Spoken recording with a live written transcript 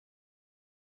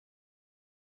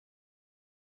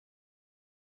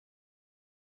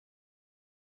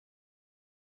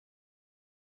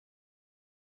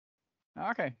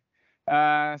Okay.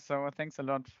 So thanks a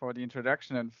lot for the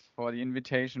introduction and for the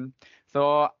invitation.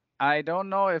 So I don't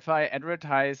know if I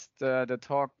advertised the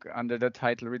talk under the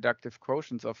title Reductive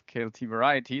Quotients of KLT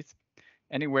Varieties.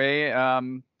 Anyway,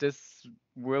 this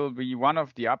will be one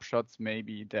of the upshots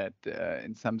maybe that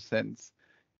in some sense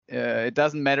it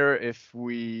doesn't matter if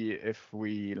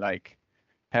we like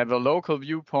have a local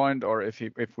viewpoint or if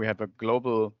we have a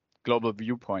global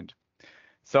viewpoint.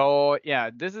 So yeah,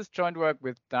 this is joint work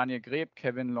with Daniel Greb,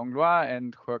 Kevin Langlois,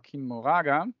 and Joaquin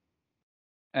Moraga.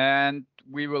 And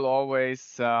we will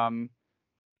always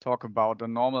talk about a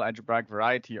normal algebraic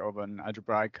variety over an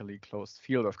algebraically closed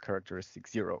field of characteristic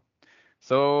 0.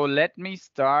 So let me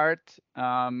start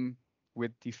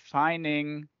with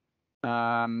defining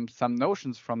some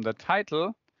notions from the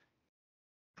title.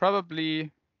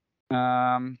 Probably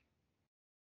many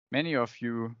of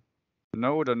you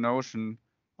know the notion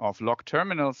of log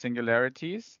terminal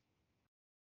singularities.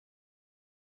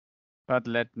 But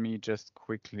let me just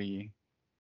quickly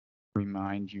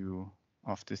remind you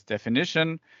of this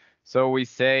definition. So we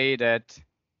say that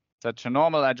such a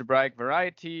normal algebraic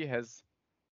variety has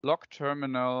log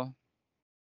terminal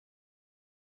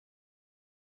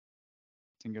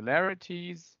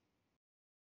singularities.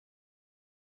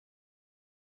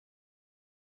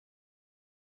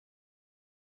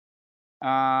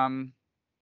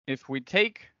 If we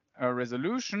take a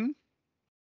resolution,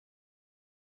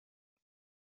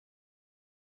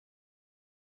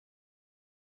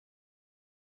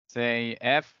 say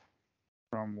f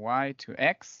from y to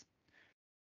x,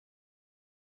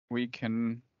 we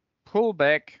can pull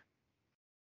back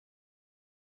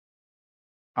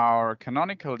our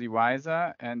canonical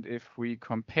divisor, and if we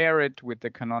compare it with the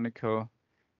canonical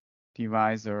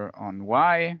divisor on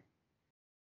y,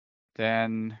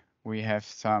 then we have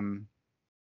some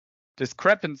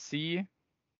discrepancy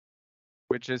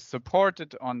which is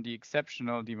supported on the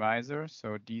exceptional divisor.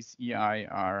 So these EI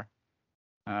are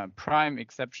prime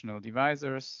exceptional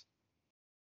divisors.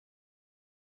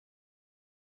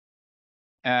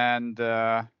 And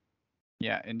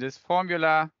yeah, in this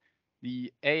formula,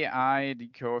 the AI, the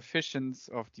coefficients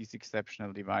of these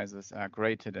exceptional divisors are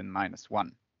greater than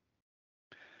 -1.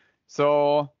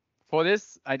 So for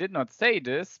this, I did not say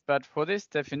this, but for this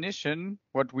definition,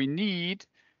 what we need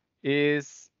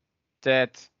is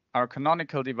that our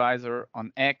canonical divisor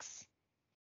on X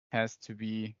has to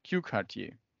be Q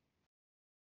Cartier.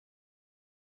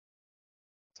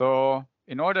 So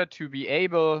in order to be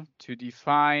able to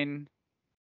define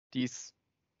this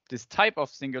type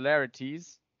of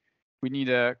singularities, we need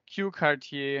a Q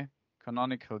Cartier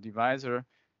canonical divisor,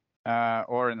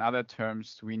 or in other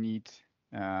terms, we need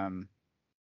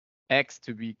X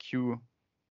to be Q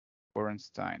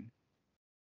Borenstein.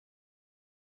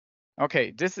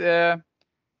 Okay, this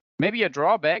may be a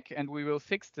drawback, and we will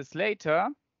fix this later.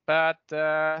 But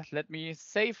let me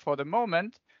say for the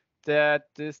moment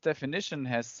that this definition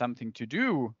has something to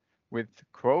do with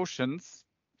quotients,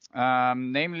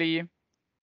 namely,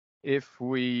 if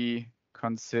we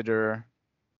consider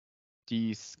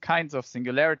these kinds of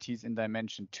singularities in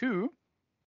dimension 2,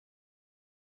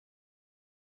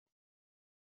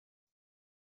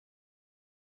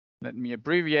 let me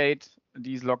abbreviate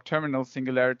these log terminal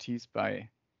singularities by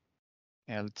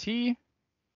LT.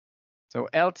 So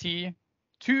LT,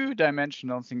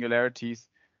 two-dimensional singularities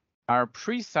are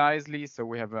precisely, so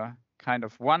we have a kind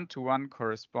of one-to-one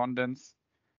correspondence,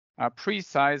 are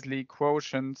precisely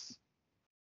quotients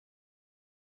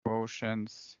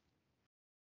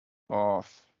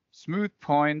of smooth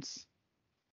points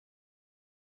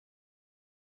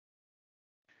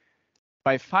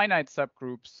by finite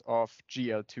subgroups of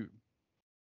GL2.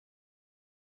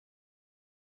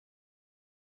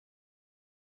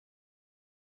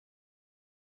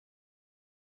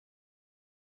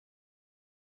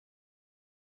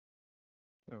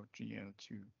 So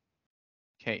GL2.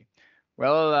 Okay.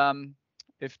 Well,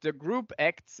 if the group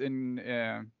acts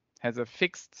in has a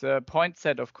fixed point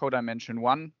set of codimension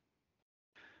 1,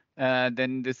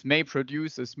 then this may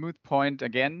produce a smooth point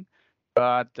again.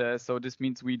 But so this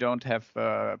means we don't have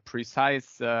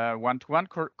precise one-to-one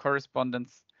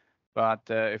correspondence. But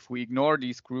if we ignore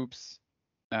these groups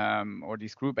or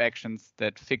these group actions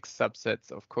that fix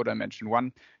subsets of codimension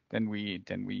 1, then we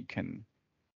can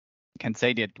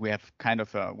say that we have kind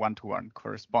of a one-to-one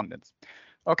correspondence.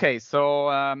 Okay, so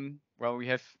well, we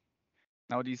have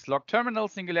now these log terminal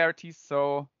singularities.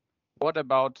 So what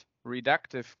about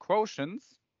reductive quotients?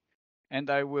 And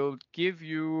I will give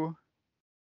you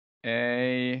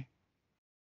a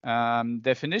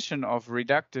definition of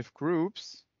reductive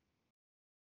groups,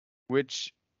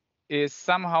 which is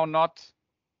somehow not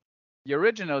the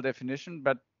original definition,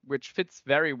 but which fits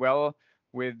very well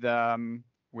with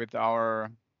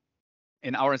our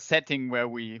in our setting where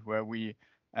we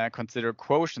consider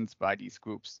quotients by these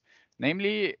groups.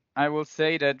 Namely, I will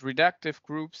say that reductive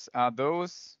groups are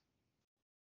those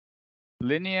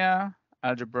linear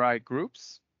algebraic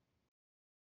groups,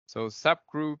 so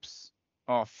subgroups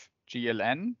of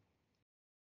GLN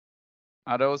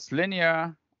are those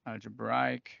linear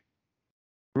algebraic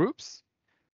groups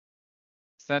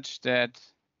such that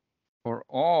for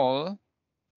all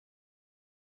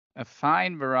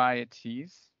affine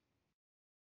varieties,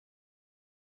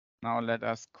 now let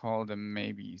us call them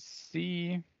maybe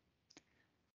C,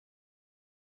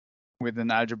 with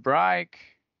an algebraic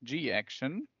G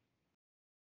action.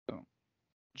 So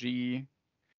G,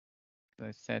 as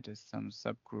I said, is some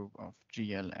subgroup of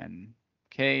GLN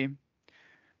K.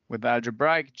 With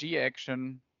algebraic G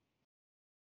action,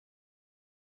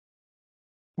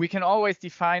 we can always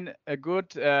define a good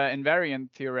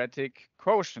invariant theoretic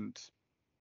quotient.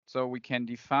 So we can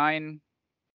define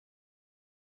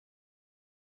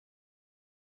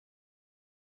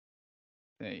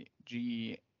say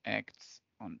G acts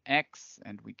on X,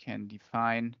 and we can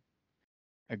define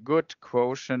a good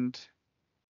quotient,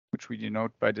 which we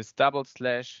denote by this double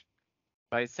slash,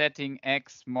 by setting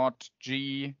X mod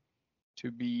G to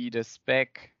be the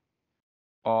spec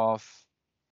of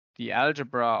the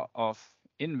algebra of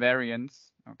invariance.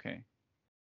 Okay,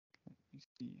 let me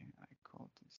see, I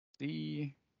call this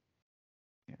C.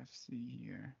 We have C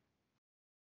here.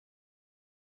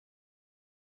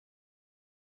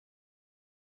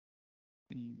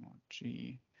 C mod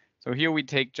G. So here we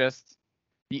take just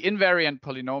the invariant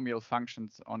polynomial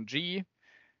functions on G.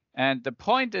 And the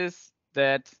point is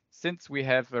that since we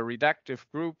have a reductive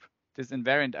group, this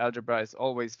invariant algebra is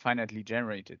always finitely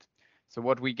generated. So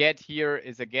what we get here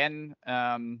is again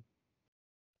an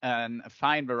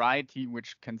affine variety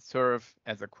which can serve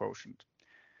as a quotient.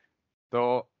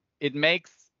 So it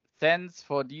makes sense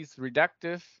for these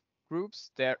reductive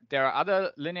groups. There are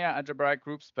other linear algebraic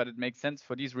groups, but it makes sense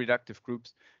for these reductive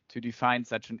groups to define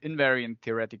such an invariant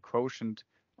theoretic quotient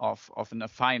of an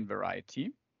affine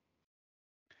variety.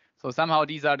 So somehow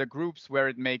these are the groups where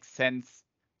it makes sense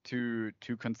to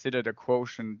consider the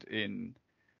quotient in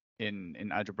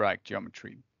algebraic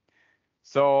geometry.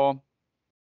 So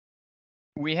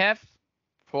we have,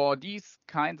 for these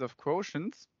kinds of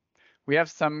quotients, we have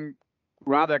some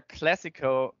rather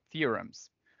classical theorems.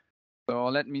 So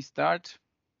let me start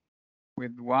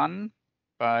with one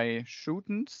by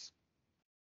Schutens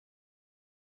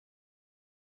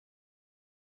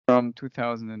from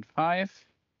 2005.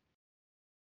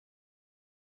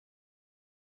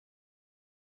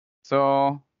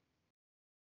 So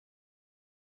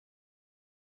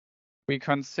we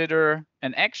consider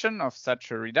an action of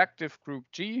such a reductive group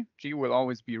G. G will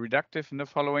always be reductive in the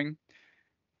following.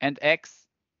 And X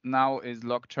now is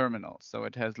log terminal. So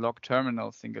it has log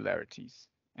terminal singularities.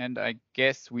 And I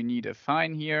guess we need a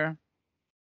fine here.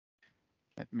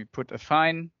 Let me put a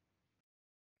fine.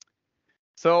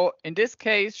 So in this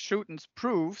case, Schutens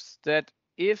proves that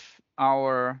if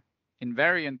our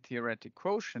invariant theoretic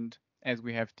quotient, as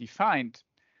we have defined,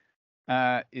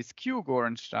 is Q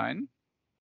Gorenstein,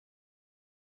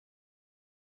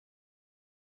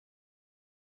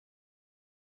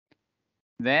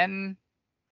 then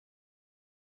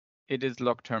it is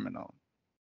log terminal.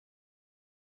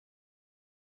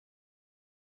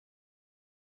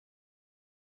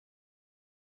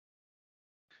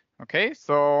 Okay,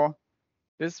 so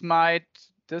this might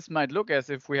look as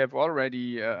if we have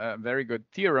already a very good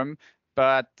theorem,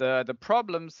 but the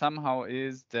problem somehow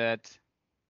is that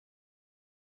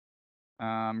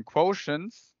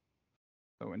quotients,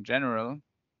 so in general,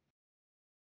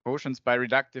 quotients by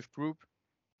reductive group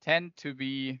tend to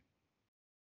be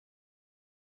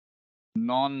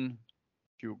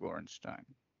non-Q Gorenstein.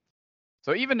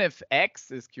 So even if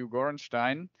X is Q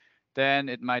Gorenstein, then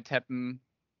it might happen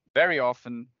very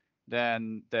often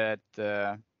then that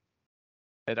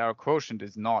our quotient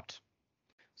is not.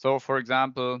 So for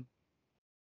example,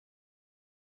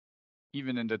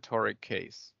 even in the toric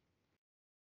case.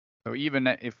 So even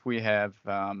if we have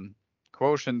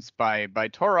quotients by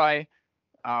tori,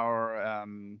 our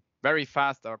very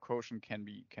fast our quotient can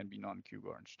be non-Q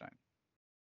Gorenstein.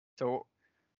 So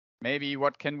maybe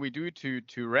what can we do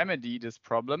to remedy this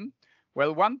problem?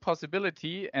 Well, one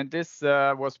possibility, and this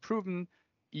was proven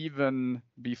even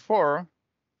before,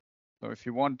 so if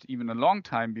you want, even a long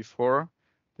time before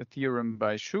the theorem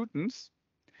by Schutens,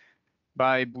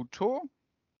 by Boutot,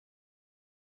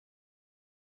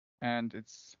 and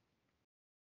it's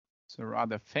a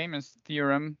rather famous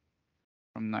theorem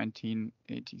from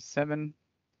 1987.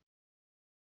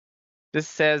 This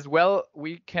says, well,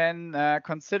 we can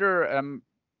consider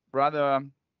rather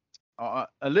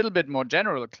a little bit more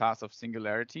general class of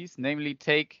singularities, namely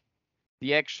take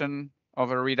the action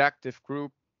of a reductive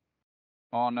group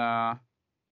on a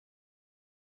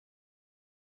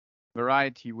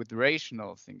variety with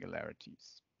rational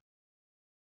singularities.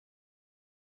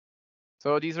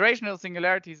 So these rational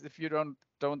singularities, if you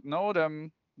don't know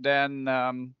them, then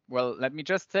well, let me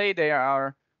just say they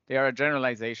are a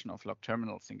generalization of log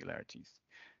terminal singularities.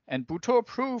 And Boutot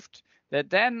proved that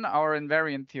then our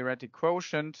invariant theoretic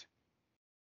quotient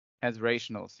has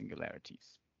rational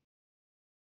singularities.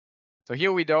 So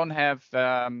here we don't have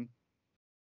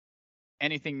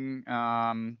anything,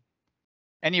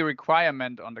 any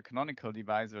requirement on the canonical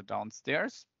divisor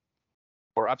downstairs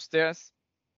or upstairs.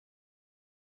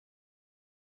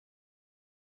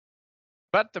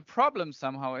 But the problem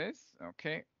somehow is,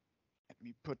 okay, let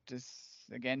me put this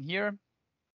again here.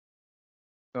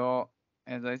 So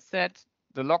as I said,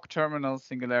 the log terminal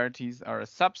singularities are a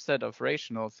subset of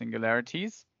rational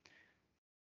singularities,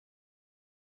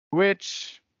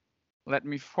 which, let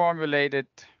me formulate it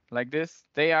like this,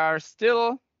 they are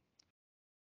still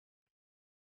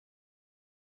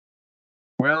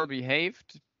well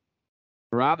behaved,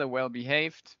 rather well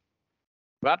behaved,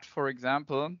 but for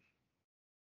example,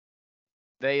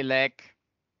 they lack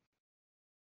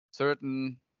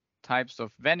certain types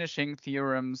of vanishing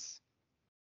theorems.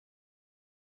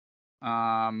 We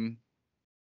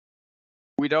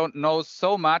don't know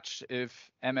so much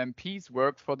if MMPs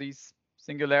work for these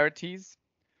singularities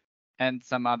and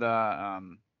some other,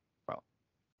 well,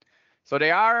 so they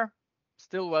are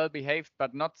still well behaved,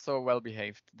 but not so well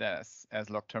behaved as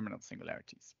log terminal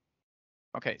singularities.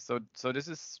 Okay, so this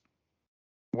is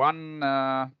one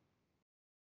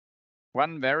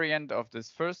variant of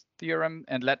this first theorem,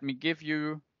 and let me give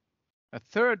you a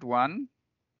third one,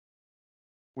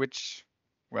 which,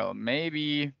 well,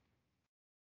 maybe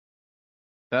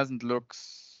doesn't look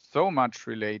so much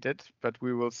related, but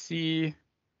we will see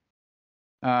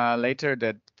later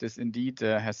that this indeed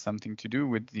has something to do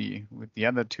with the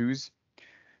other twos.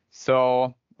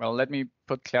 So, well, let me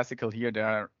put classical here. There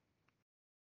are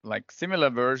like similar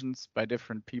versions by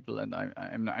different people, and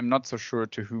I'm not so sure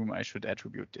to whom I should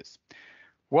attribute this.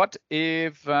 What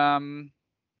if again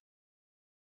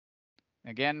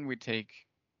we take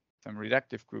some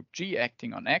reductive group G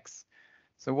acting on X?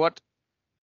 So what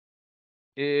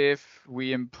if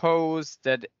we impose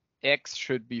that X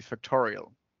should be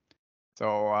factorial?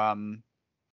 So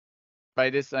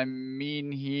by this I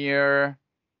mean here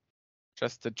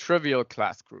just a trivial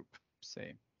class group,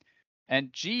 say.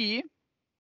 And G,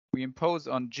 we impose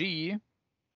on G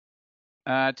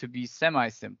to be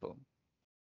semi-simple.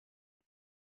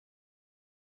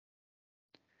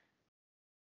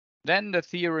 Then the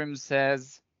theorem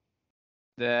says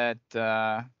that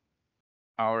our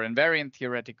invariant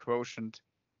theoretic quotient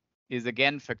is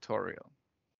again factorial.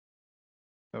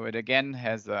 So it again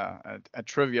has a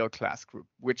trivial class group,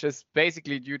 which is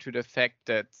basically due to the fact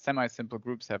that semi-simple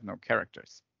groups have no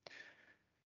characters.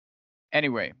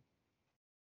 Anyway,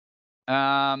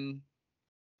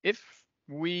 if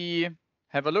we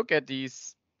have a look at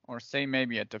these, or say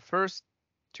maybe at the first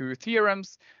two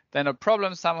theorems, then a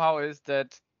problem somehow is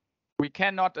that we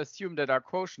cannot assume that our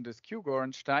quotient is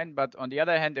Q-Gorenstein, but on the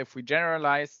other hand, if we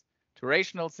generalize to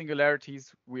rational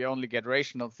singularities, we only get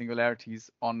rational singularities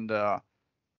on the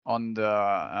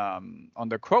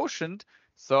quotient.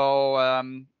 So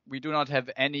we do not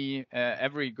have any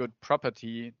every good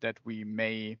property that we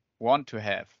may want to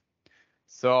have.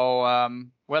 So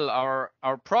well,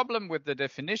 our problem with the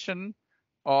definition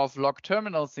of log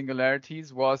terminal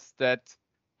singularities was that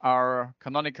our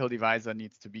canonical divisor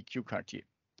needs to be Q-Cartier.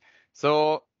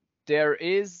 So there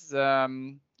is a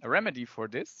remedy for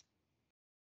this,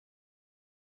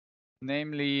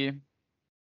 namely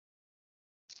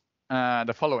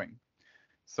the following.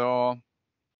 So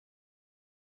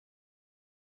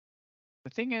the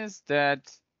thing is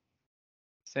that,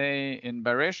 say, in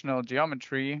birational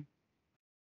geometry,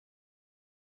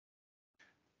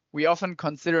 we often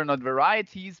consider not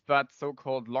varieties, but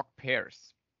so-called log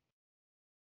pairs.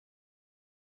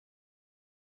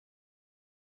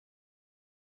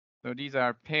 So these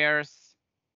are pairs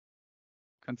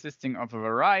consisting of a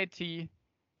variety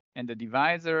and a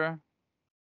divisor.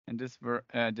 And this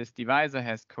divisor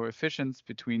has coefficients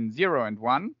between 0 and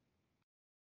 1.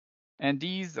 And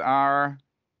these are,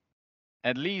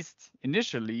 at least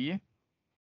initially,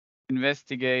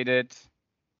 investigated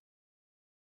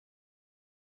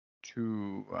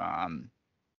to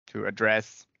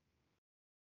address,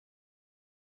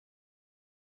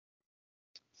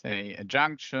 say, a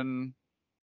junction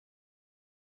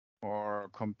or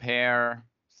compare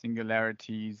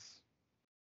singularities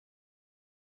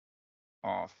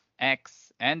of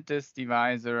X and this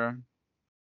divisor,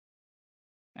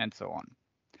 and so on.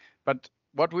 But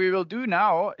what we will do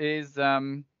now is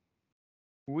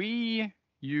we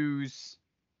use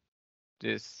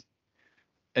this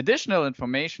additional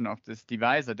information of this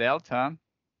divisor delta,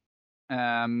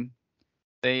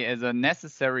 say as a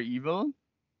necessary evil,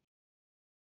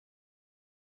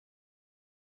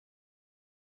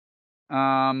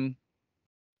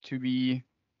 to be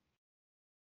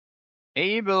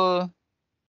able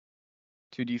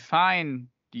to define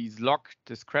these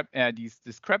these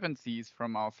discrepancies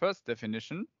from our first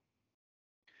definition,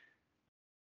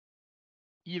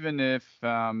 even if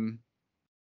to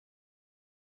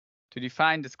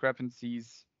define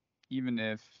discrepancies, even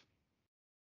if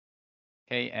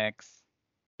kx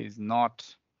is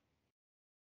not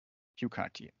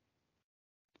Q-Cartier.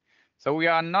 So we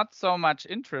are not so much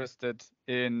interested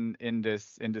in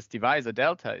this divisor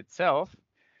delta itself,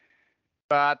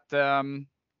 but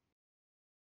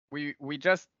we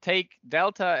just take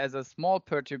delta as a small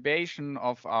perturbation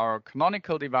of our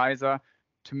canonical divisor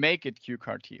to make it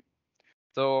Q-Cartier.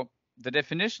 So the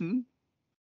definition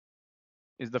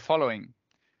is the following.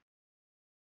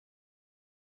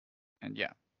 And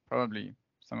yeah, probably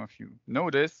some of you know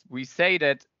this. We say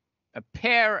that a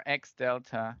pair X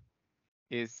delta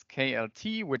is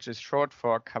KLT, which is short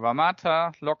for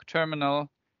Kawamata log terminal,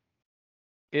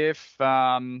 if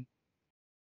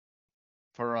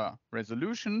for a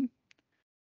resolution,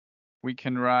 we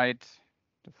can write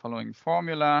the following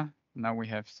formula. Now we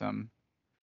have some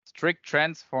strict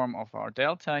transform of our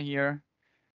delta here,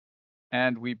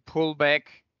 and we pull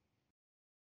back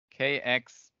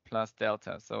kx plus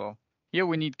delta. So here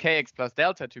we need kx plus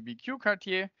delta to be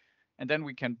Q-Cartier, and then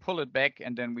we can pull it back,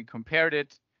 and then we compared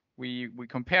it. We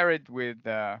compare it with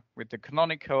the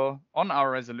canonical on our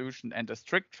resolution and a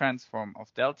strict transform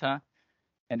of delta.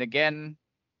 And again,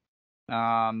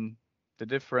 the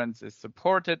difference is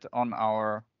supported on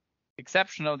our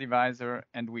exceptional divisor,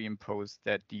 and we impose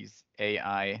that these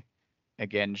AI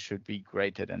again should be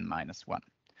greater than -1.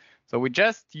 So we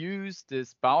just use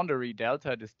this boundary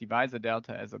delta, this divisor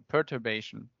delta, as a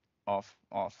perturbation of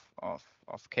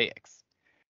kx.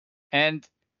 And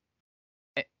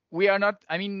we are not,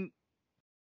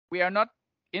 we are not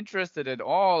interested at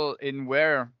all in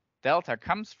where delta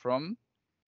comes from.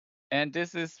 And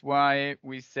this is why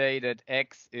we say that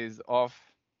X is of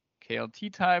KLT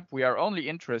type. We are only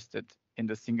interested in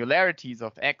the singularities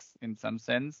of X in some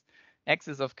sense. X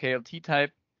is of KLT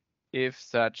type if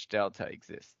such delta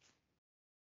exists.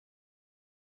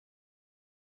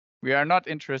 We are not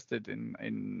interested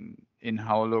in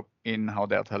how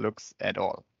delta looks at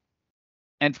all.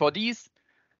 And for these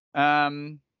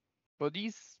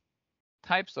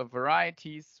types of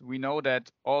varieties, we know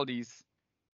that all these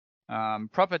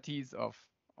properties of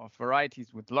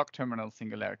varieties with log terminal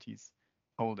singularities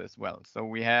hold as well. So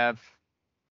we have,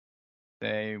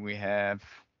 say,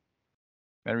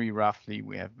 very roughly,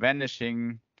 we have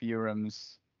vanishing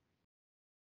theorems,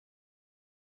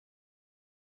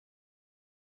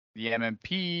 the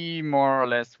MMP more or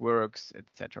less works,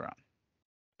 etc.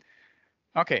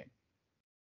 Okay.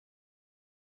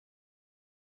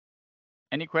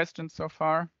 Any questions so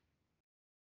far?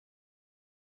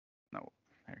 No,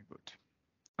 very good.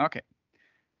 Okay.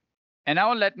 And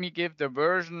now let me give the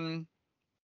version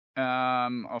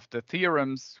of the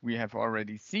theorems we have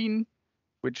already seen,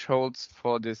 which holds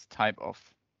for this type of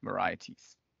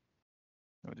varieties.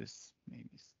 So this maybe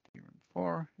is theorem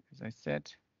 4, as I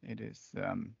said. It is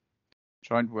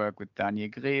joint work with Daniel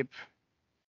Greb,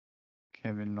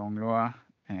 Kevin Langlois,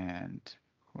 and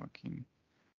Joaquin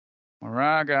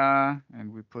Moraga,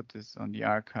 and we put this on the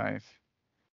archive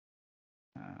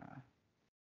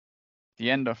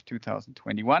the end of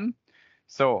 2021.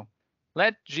 So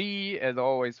let G, as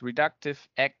always, reductive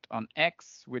act on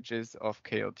X, which is of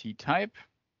KLT type.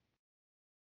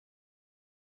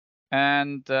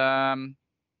 And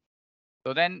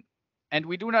so then, and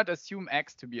we do not assume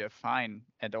X to be affine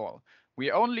at all.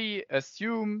 We only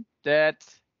assume that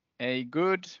a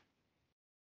good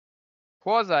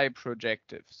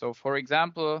quasi-projective, so for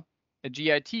example, a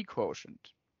GIT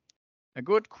quotient, a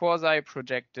good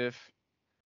quasi-projective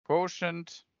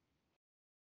quotient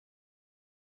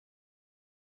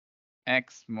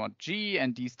X mod G,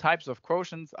 and these types of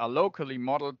quotients are locally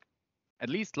modeled, at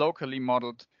least locally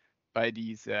modeled by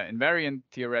these invariant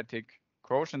theoretic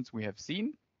quotients we have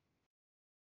seen.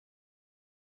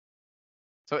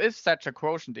 So if such a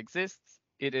quotient exists,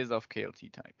 it is of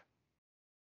KLT type.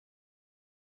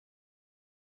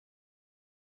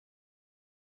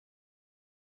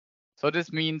 So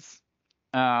this means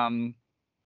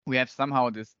we have somehow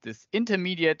this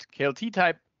intermediate KLT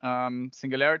type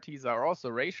singularities are also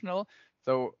rational.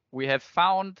 So we have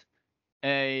found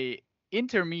a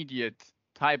intermediate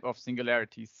type of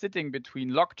singularities sitting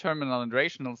between log terminal and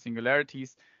rational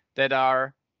singularities that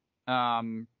are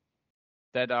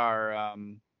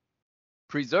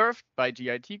preserved by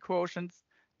GIT quotients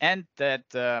and that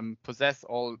possess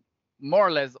all more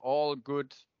or less all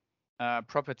good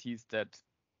properties that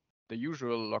the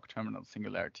usual log terminal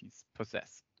singularities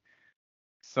possess.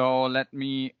 So let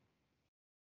me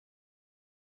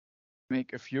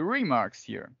make a few remarks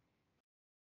here.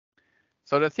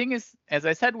 So the thing is, as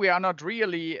I said, we are not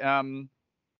really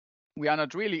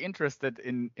interested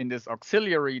in this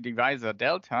auxiliary divisor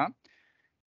delta.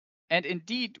 And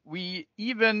indeed, we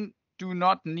even do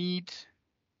not need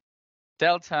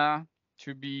delta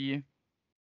to be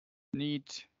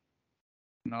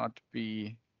not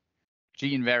be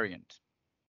G invariant.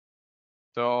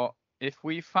 So if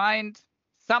we find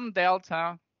some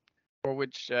delta for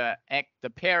which the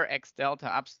pair x delta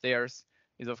upstairs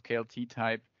is of KLT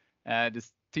type,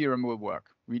 this theorem will work.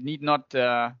 We need not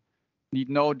need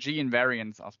no G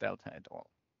invariance of delta at all.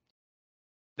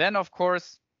 Then, of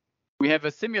course, we have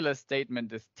a similar statement,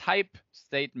 this type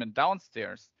statement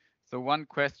downstairs. So one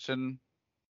question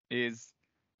is,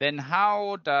 then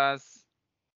how does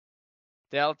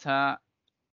delta,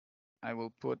 I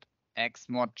will put x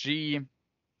mod G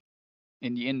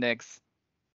in the index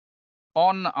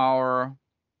on our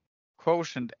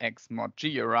quotient x mod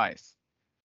G arise?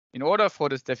 In order for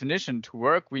this definition to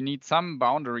work, we need some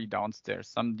boundary downstairs,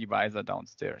 some divisor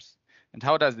downstairs. And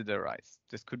how does it arise?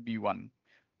 This could be one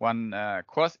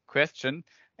question.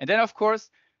 And then, of course,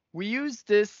 we use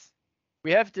this.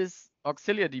 We have this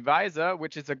auxiliary divisor,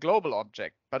 which is a global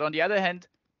object. But on the other hand,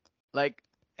 like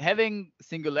having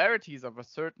singularities of a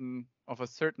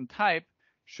certain type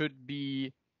should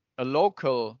be a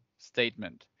local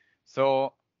statement.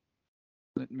 So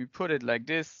let me put it like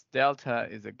this. Delta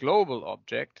is a global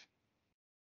object,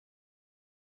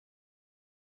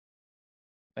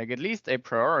 like at least a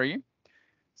priori.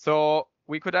 So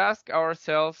we could ask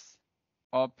ourselves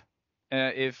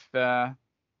if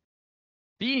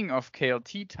being of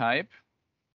KLT type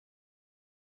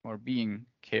or being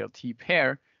KLT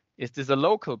pair, is this a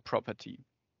local property?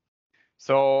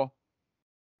 So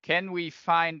can we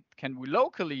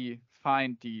locally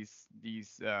find these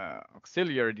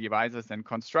auxiliary divisors and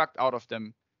construct out of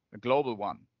them a global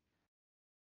one?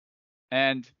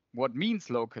 And what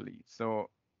means locally? So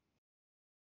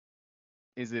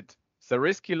is it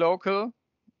Zariski local?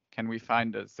 Can we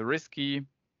find a Zariski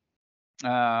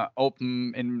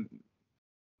open in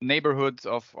neighborhoods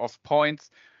of points,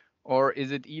 or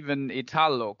is it even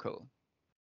étal local?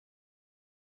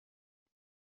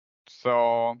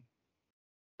 So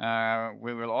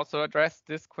we will also address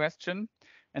this question.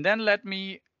 And then let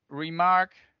me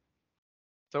remark,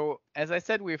 so as I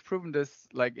said, we've proven this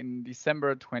like in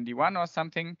December 21 or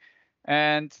something.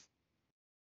 And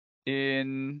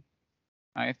in,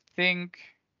 I think,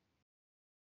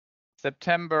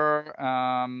 September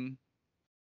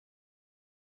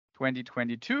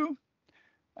 2022,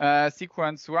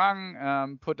 Siquan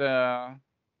Zhuang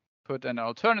put an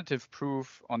alternative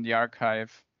proof on the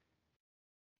archive,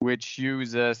 which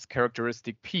uses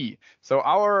characteristic P. So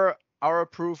our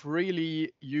proof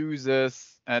really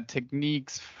uses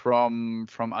techniques from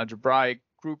algebraic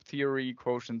group theory,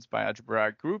 quotients by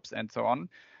algebraic groups, and so on,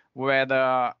 where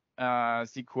the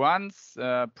Siquan's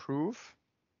proof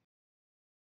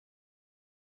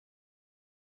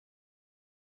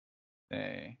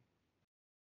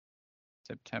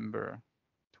September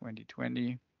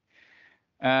 2020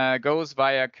 goes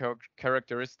via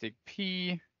characteristic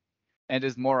P and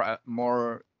is more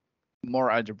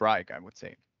algebraic, I would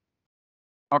say.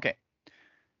 Okay,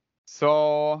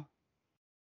 so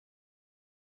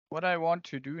what I want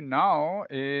to do now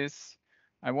is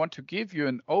I want to give you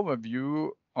an overview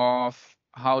of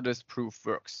how this proof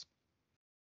works.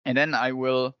 And then I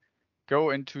will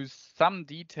go into some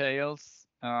details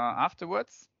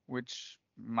afterwards, which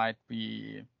might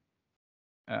be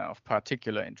of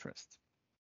particular interest.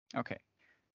 Okay,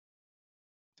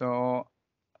 so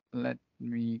let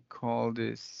me call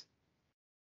this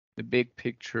the big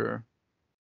picture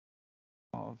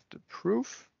of the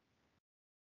proof,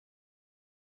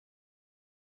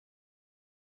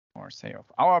 or say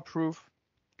of our proof.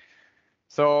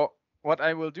 So what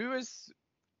I will do is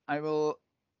I will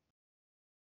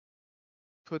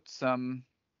put some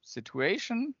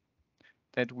situation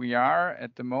that we are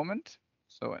at the moment.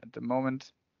 So at the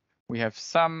moment, we have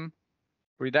some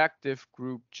reductive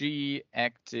group G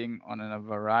acting on a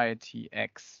variety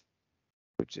X,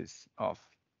 which is of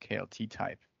KLT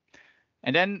type.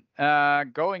 And then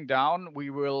going down, we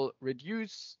will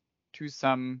reduce to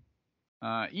some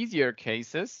easier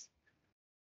cases.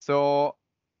 So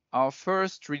our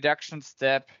first reduction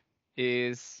step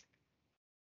is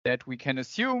that we can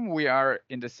assume we are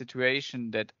in the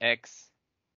situation that X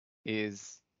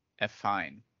is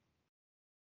affine.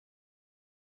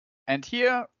 And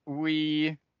here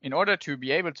we, in order to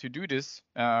be able to do this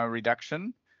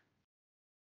reduction,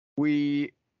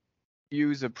 we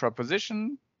use a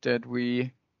proposition that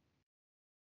we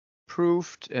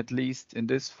proved, at least in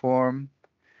this form,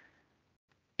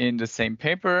 in the same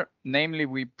paper. Namely,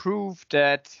 we prove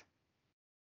that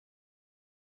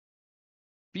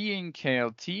being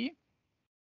KLT,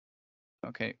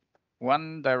 okay,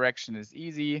 one direction is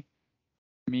easy,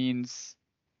 means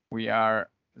we are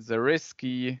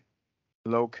Zariski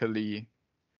locally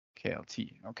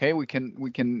KLT. Okay, we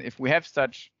can if we have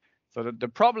such. So the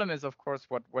problem is, of course,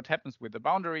 what happens with the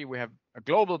boundary. We have a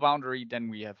global boundary, then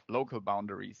we have local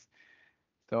boundaries.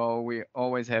 So we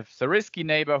always have Zariski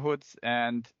neighborhoods,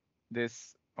 and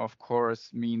this, of course,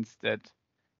 means that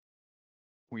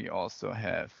we also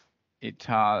have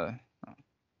étal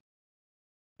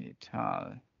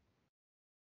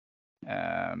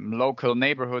local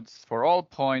neighborhoods for all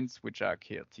points which are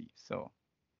KLT. So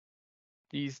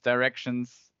these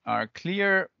directions are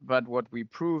clear, but what we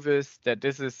prove is that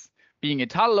this is being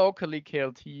étal locally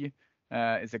KLT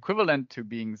is equivalent to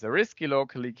being Zariski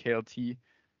locally KLT.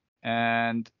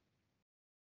 And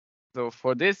so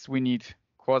for this, we need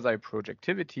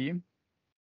quasi-projectivity.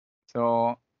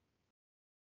 So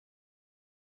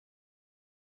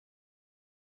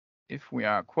if we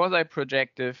are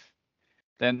quasi-projective,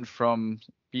 then from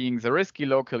being Zariski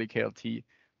locally KLT,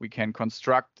 we can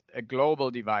construct a global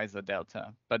divisor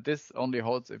delta. But this only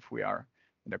holds if we are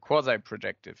in a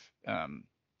quasi-projective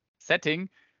setting,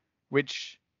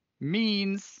 which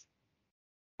means,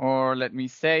 or let me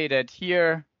say that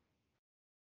here,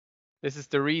 this is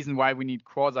the reason why we need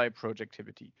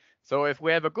quasi-projectivity. So if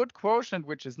we have a good quotient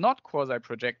which is not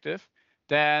quasi-projective,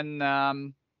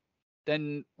 then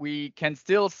we can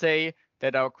still say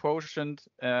that our quotient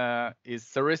is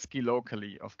Zariski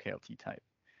locally of KLT type.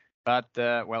 But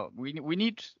well, we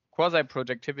need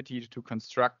quasi-projectivity to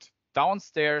construct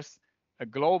downstairs a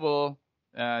global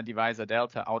divisor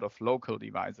delta out of local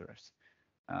divisors.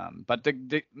 But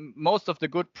most of the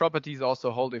good properties also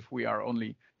hold if we are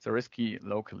only Zariski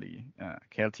locally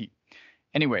KLT.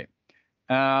 Anyway,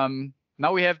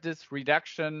 now we have this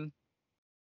reduction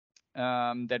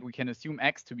that we can assume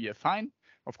X to be affine.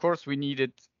 Of course, we need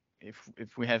it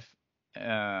if we have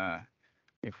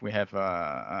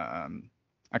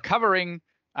a covering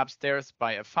upstairs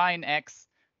by affine X,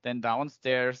 then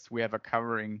downstairs we have a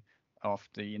covering of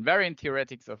the invariant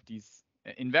theoretics of these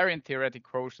invariant theoretic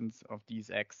quotients of these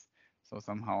X. So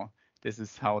somehow this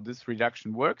is how this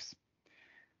reduction works.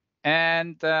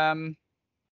 And by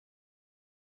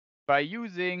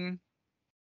using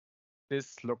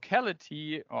this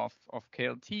locality of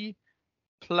KLT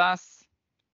plus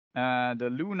the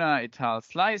Luna et al.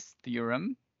 Slice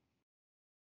theorem,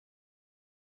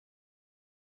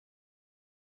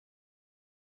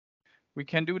 we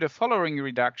can do the following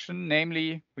reduction.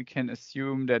 Namely, we can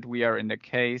assume that we are in the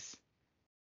case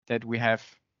that we have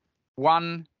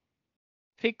one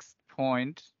fixed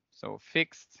point, so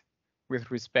fixed with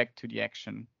respect to the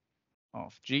action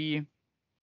of G,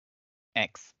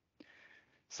 X.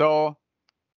 So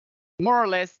more or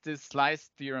less, this slice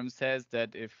theorem says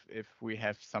that if we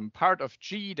have some part of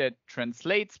G that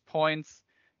translates points,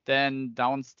 then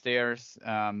downstairs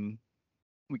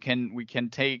we can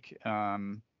take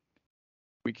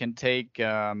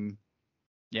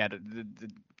yeah,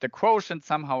 the quotient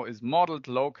somehow is modeled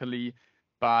locally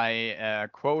by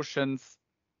quotients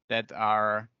that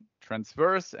are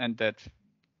transverse, and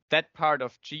that part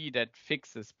of G that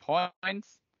fixes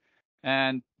points.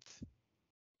 And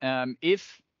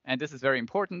if, and this is very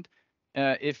important,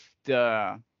 if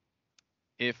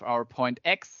our point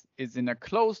X is in a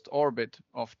closed orbit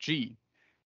of G,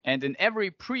 and in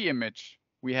every pre-image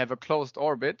we have a closed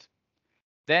orbit,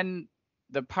 then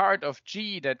the part of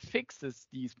G that fixes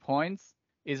these points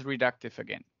is reductive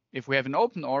again. If we have an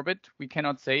open orbit, we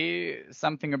cannot say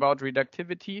something about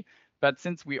reductivity, but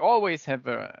since we always have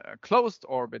a closed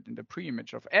orbit in the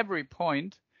pre-image of every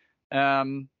point,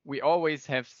 we always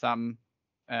have some,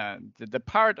 the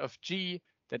part of G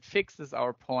that fixes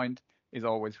our point is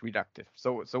always reductive.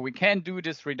 So we can do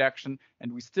this reduction,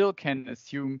 and we still can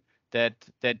assume that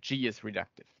G is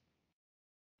reductive.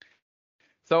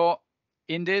 So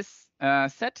in this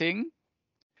setting,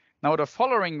 now the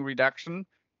following reduction,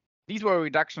 these were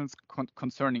reductions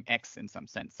concerning X in some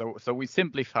sense. So we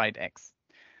simplified X.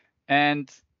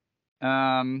 And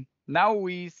now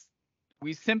we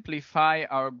simplify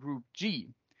our group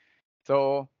G.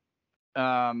 So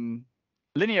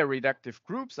linear reductive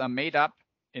groups are made up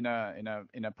in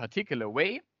a particular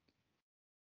way.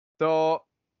 So,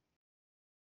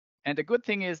 and the good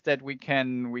thing is that we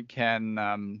can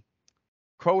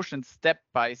quotient step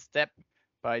by step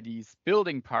by these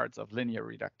building parts of linear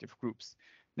reductive groups.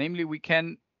 Namely, we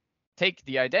can take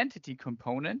the identity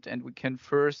component and we can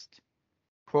first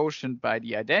quotient by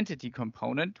the identity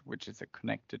component, which is a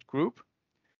connected group.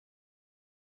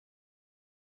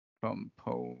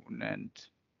 Component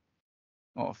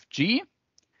of G.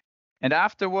 And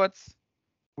afterwards,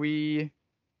 we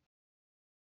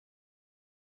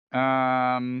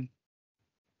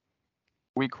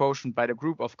quotient by the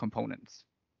group of components,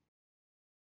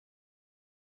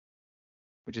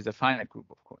 which is a finite group,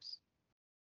 of course.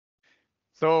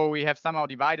 So we have somehow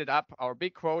divided up our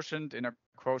big quotient in a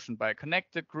quotient by a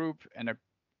connected group and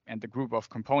the group of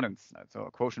components, so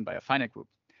a quotient by a finite group.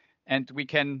 And we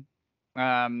can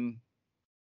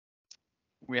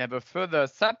we have a further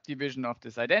subdivision of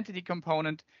this identity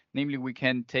component, namely we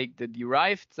can take the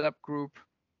derived subgroup,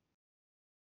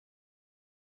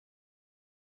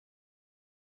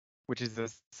 which is a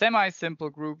semi-simple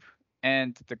group,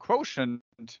 and the quotient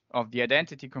of the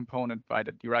identity component by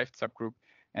the derived subgroup,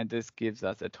 and this gives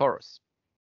us a torus.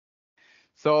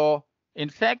 So in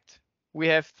fact, we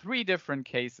have three different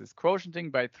cases,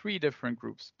 quotienting by three different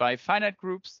groups, by finite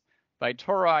groups, by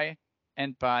tori,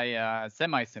 and by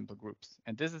semi-simple groups.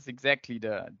 And this is exactly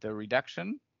the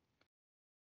reduction.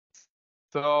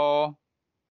 So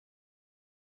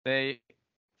the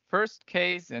first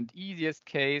case and easiest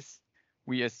case,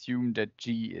 we assume that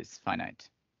G is finite.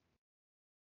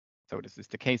 So this is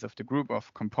the case of the group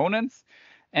of components.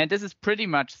 And this is pretty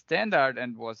much standard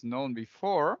and was known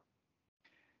before.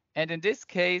 And in this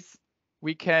case,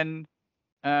 we can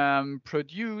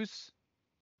produce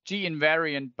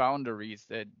G-invariant boundaries,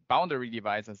 boundary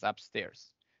divisors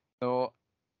upstairs. So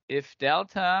if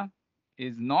delta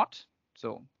is not,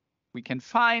 so we can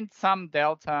find some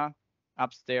delta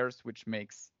upstairs which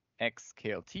makes X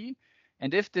KLT.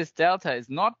 And if this delta is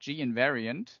not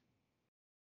G-invariant,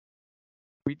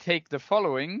 we take the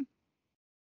following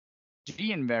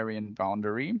G-invariant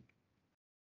boundary,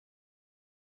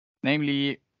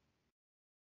 namely,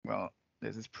 well,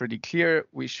 this is pretty clear.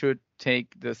 We should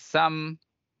take the sum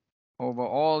over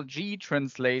all G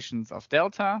translations of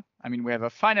delta. I mean, we have a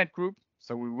finite group,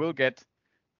 so we will get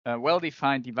a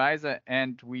well-defined divisor,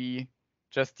 and we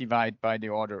just divide by the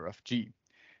order of G.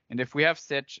 And if we have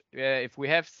such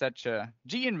a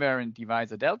G-invariant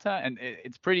divisor delta, and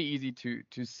it's pretty easy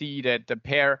to see that the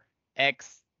pair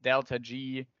X delta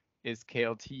G is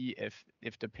KLT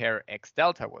if the pair X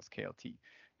delta was KLT.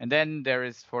 And then there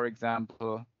is, for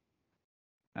example,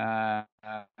 in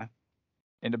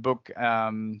the book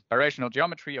Birational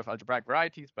Geometry of Algebraic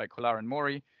Varieties by Kolar and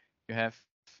Mori, you have,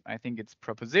 I think it's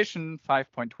proposition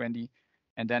 5.20,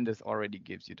 and then this already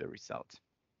gives you the result,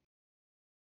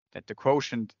 that the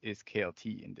quotient is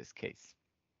KLT in this case.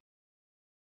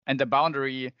 And the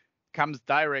boundary comes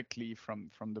directly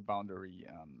from the boundary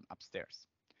upstairs.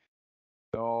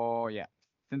 So yeah,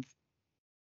 since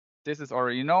this is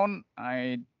already known,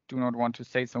 I do not want to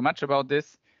say so much about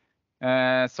this.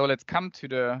 So let's come to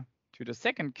the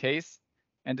second case.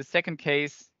 And the second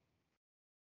case,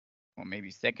 or maybe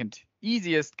second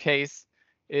easiest case,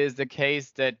 is the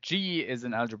case that G is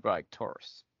an algebraic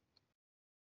torus.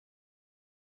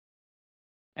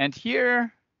 And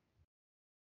here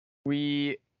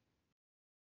we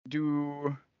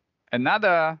do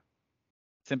another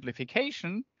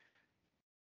simplification,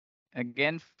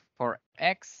 again for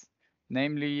X,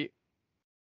 namely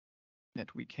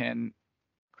that we can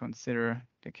consider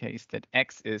the case that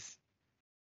X is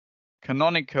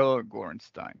canonical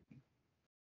Gorenstein.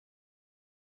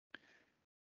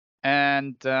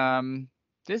 And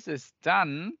this is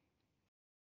done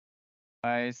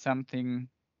by something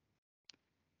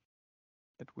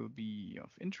that will be of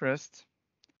interest.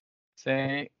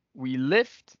 Say we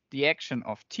lift the action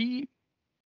of T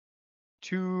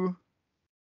to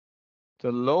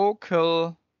the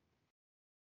local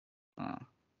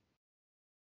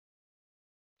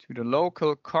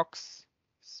Cox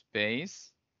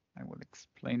space. I will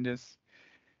explain this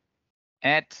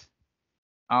at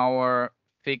our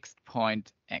fixed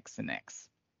point X and X.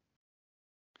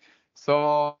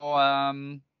 So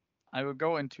I will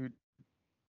go into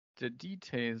the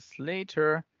details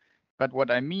later, but what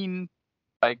I mean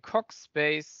by Cox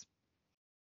space,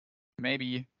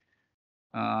 maybe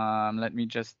let me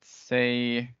just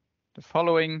say the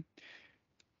following.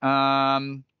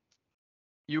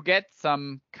 You get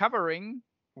some covering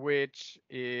which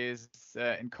is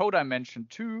in codimension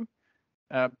 2,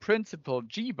 a principal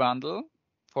G bundle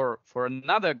for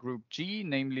another group G,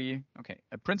 namely,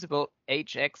 a principal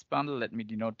HX bundle. Let me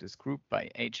denote this group by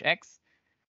HX.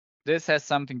 This has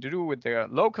something to do with the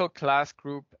local class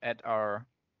group at our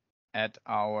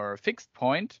fixed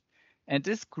point, and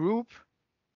this group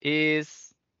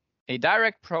is a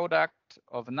direct product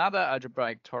of another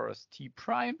algebraic torus T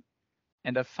prime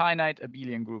and a finite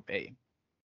abelian group A.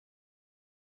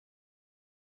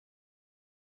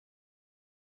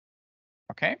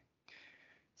 Okay,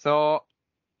 so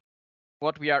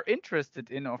what we are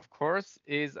interested in, of course,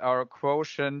 is our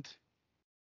quotient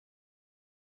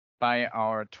by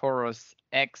our torus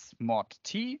X mod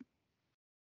T.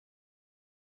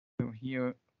 So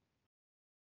here,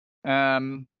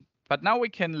 but now we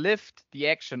can lift the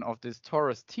action of this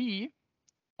torus T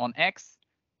on X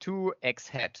to X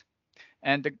hat.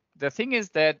 And the thing is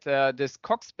that this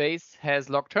Cox space has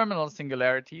log terminal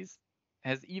singularities,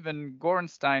 has even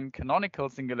Gorenstein canonical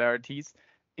singularities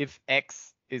if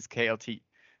X is KLT.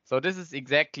 So this is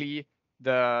exactly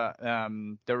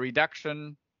the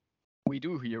reduction we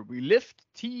do here. We lift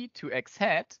T to X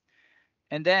hat,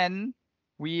 and then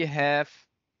we have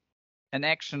an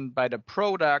action by the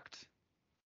product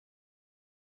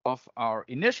of our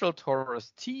initial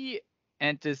torus T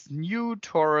and this new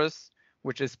torus,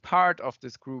 which is part of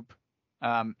this group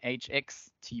HX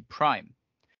T prime.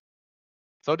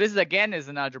 So this again is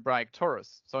an algebraic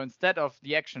torus. So instead of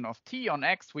the action of T on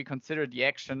X, we consider the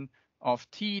action of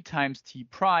T times T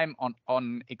prime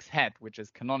on X hat, which is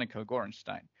canonical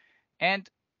Gorenstein. And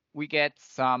we get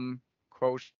some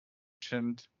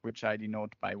quotient, which I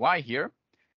denote by Y here.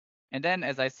 And then,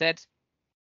 as I said,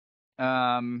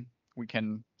 we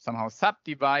can somehow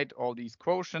subdivide all these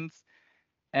quotients,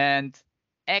 and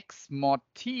X mod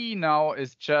T now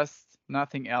is just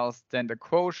nothing else than the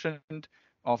quotient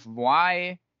of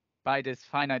Y by this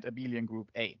finite abelian group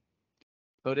A.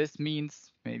 So this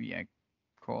means, maybe I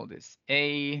call this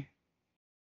A,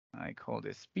 I call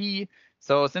this B.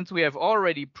 So since we have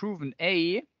already proven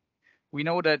A, we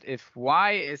know that if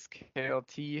Y is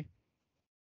KLT,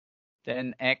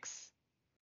 then X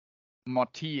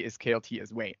mod T is KLT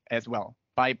as well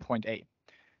by point A.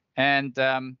 And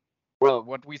well,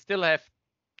 what we still have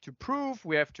to prove,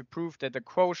 we have to prove that the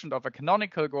quotient of a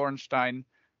canonical Gorenstein,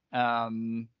 a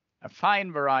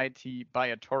fine variety by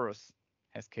a torus,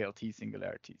 has KLT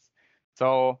singularities.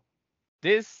 So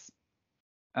this,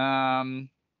 okay,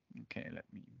 let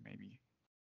me maybe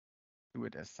do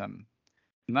it as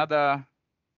another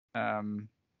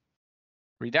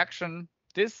reduction.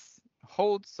 This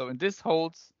holds, so in this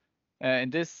holds, in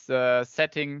this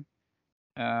setting,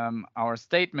 our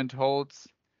statement holds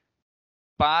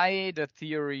by the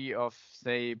theory of,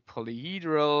 say,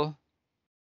 polyhedral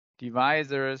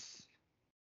divisors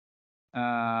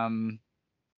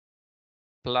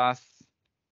plus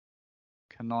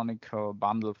canonical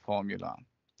bundle formula.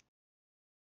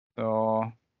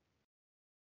 So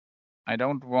I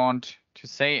don't want to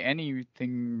say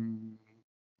anything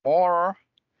more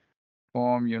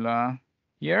formula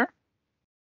here,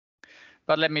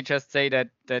 but let me just say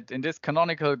that in this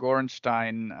canonical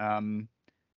Gorenstein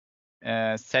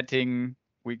setting,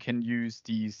 we can use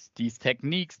these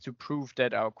techniques to prove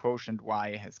that our quotient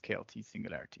Y has KLT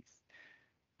singularities.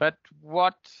 But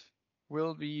what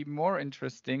will be more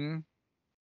interesting,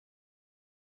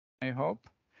 I hope,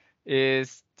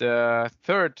 is the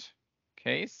third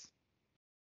case.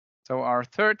 So our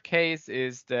third case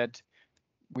is that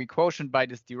we quotient by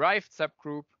this derived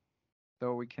subgroup.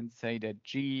 So we can say that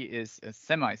G is a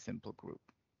semi-simple group.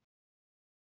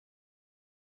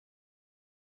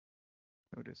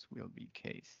 So this will be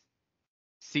case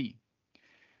C.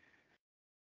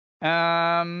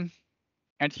 And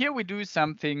here we do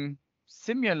something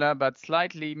similar, but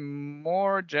slightly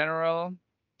more general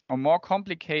or more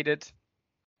complicated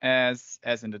as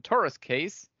in the torus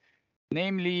case.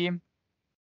 Namely,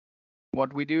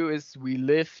 what we do is we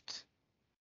lift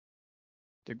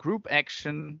the group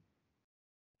action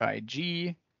by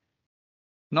G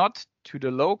not to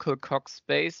the local Cox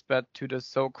space, but to the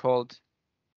so-called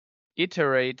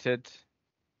iterated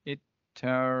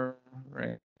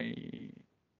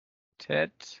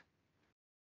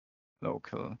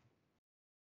local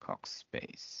Cox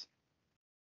space.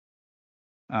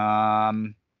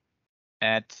 At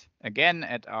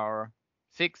our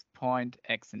fixed point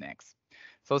X in X.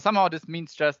 So somehow this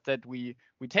means just that we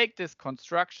take this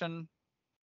construction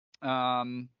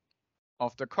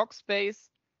of the Cox space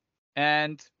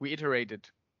and we iterate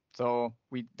it. So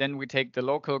we take the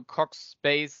local Cox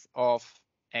space of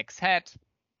X hat,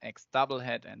 X double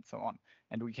hat, and so on.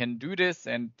 And we can do this,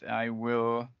 and I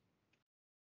will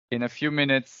in a few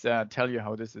minutes tell you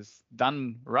how this is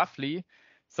done roughly.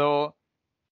 So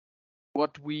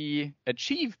what we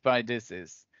achieve by this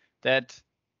is that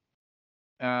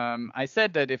I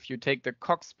said that if you take the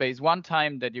Cox space one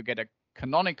time, that you get a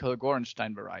canonical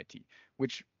Gorenstein variety,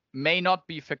 which may not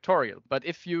be factorial. But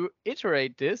if you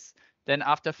iterate this, then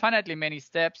after finitely many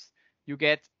steps, you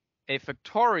get a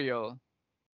factorial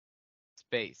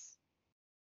space.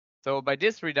 So by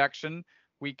this reduction,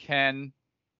 we can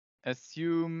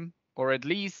assume, or at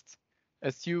least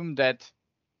assume, that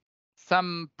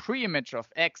some preimage of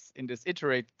x in this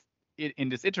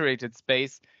iterated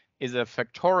space is a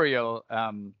factorial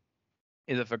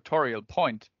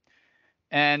point.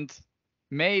 And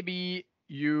maybe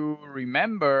you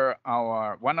remember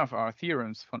one of our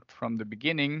theorems from the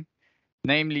beginning,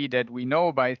 namely that we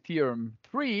know by theorem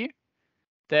 3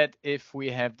 that if we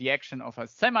have the action of a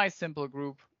semi-simple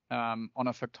group on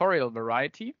a factorial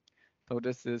variety, so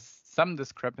this is some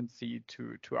discrepancy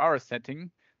to our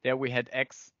setting, there we had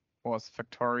x was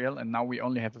factorial and now we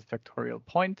only have a factorial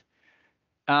point,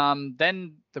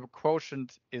 then the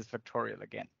quotient is factorial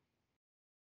again.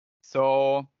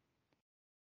 So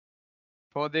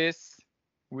for this,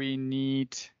 we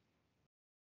need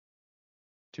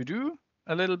to do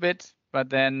a little bit, but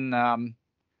then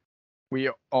we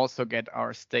also get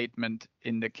our statement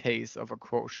in the case of a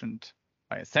quotient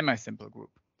by a semi-simple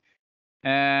group.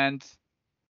 And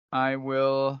I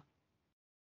will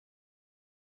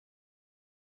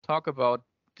talk about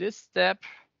this step,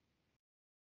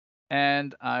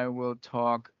 and I will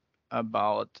talk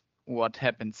about what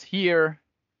happens here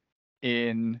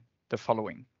in the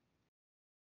following.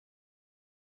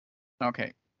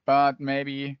 Okay, but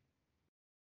maybe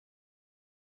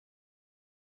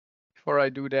before I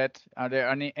do that, are there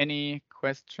any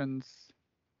questions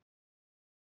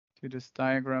to this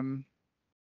diagram?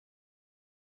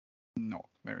 No,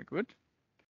 very good.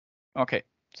 Okay,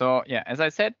 so yeah, as I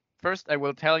said, first I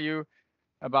will tell you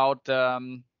about,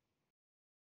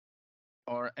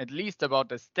 or at least about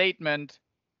the statement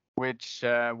which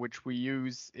we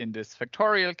use in this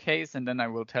factorial case, and then I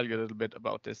will tell you a little bit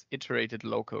about this iterated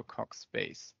local Cox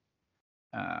space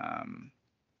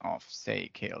of,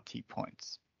 say, KLT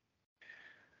points.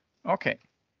 Okay,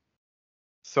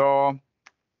 so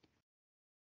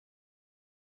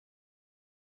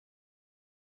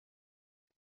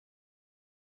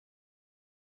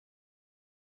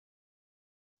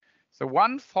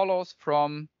one follows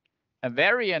from a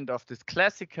variant of this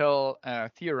classical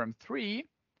theorem 3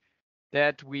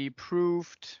 that we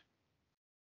proved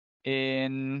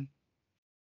in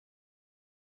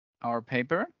our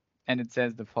paper, and it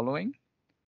says the following.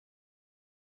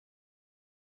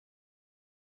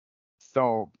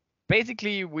 So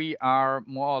basically, we are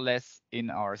more or less in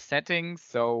our settings.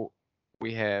 So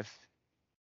we have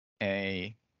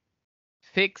a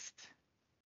fixed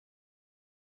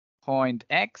point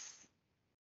x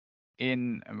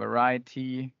in a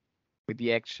variety with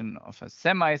the action of a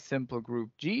semi-simple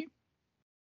group G.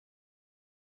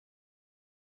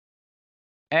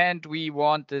 And we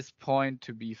want this point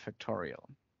to be factorial.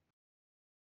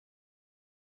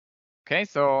 Okay,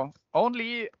 so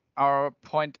only our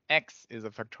point x is a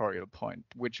factorial point,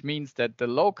 which means that the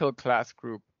local class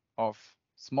group of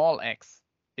small x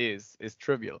is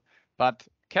trivial. But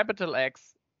capital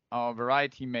X, our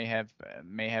variety may have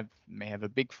a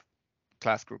big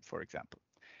class group, for example.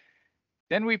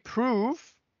 Then we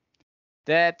prove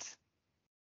that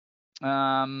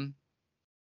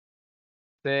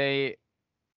say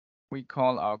we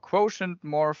call our quotient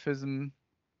morphism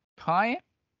pi,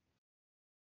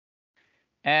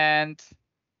 and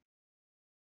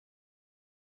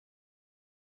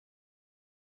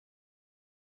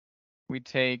we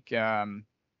take the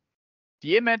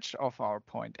image of our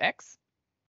point x.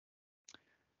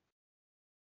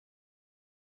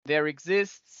 There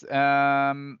exists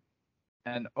an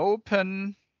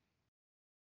open,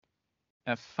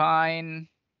 affine,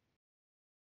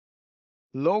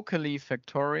 locally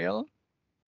factorial,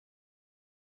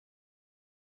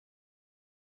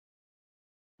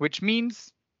 which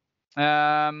means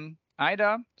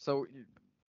either, so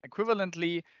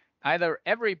equivalently, either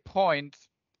every point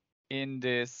in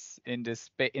a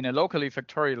locally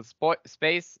factorial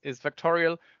space is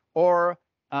factorial, or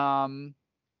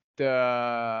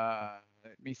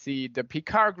let me see, the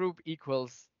Picard group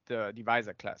equals the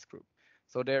divisor class group.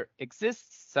 So there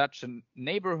exists such a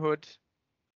neighborhood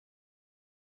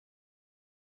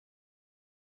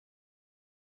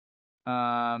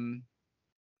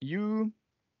U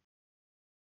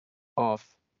of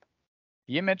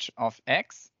the image of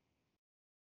X.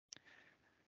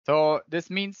 So this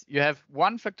means you have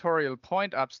one factorial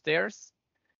point upstairs,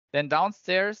 then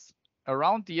downstairs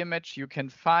around the image you can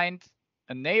find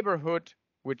a neighborhood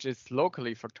which is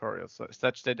locally factorial, so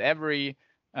such that every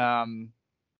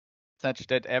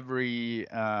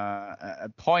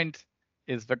point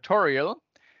is factorial,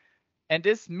 and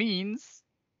this means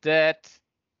that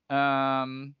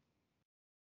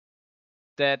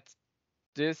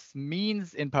this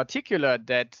means in particular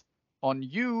that on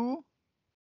U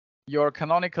your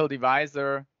canonical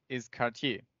divisor is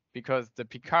Cartier, because the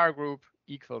Picard group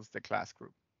equals the class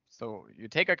group. So you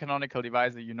take a canonical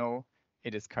divisor, you know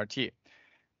it is Cartier.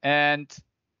 And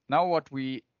now what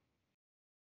we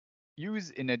use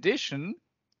in addition,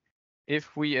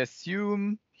 if we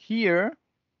assume here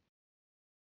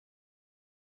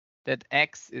that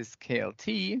X is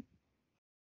KLT,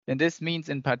 then this means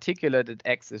in particular that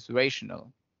X is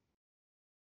rational.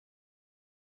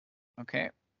 Okay,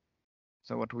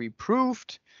 so what we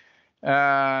proved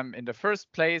in the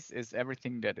first place is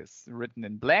everything that is written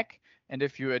in black. And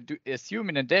if you assume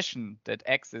in addition that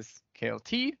X is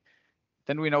KLT,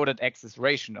 then we know that X is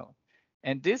rational.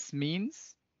 And this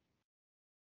means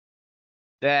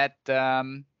that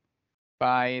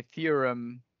by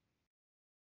theorem,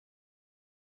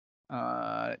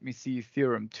 let me see,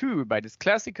 theorem 2, by this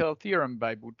classical theorem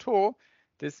by Boutot,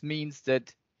 this means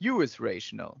that U is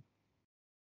rational.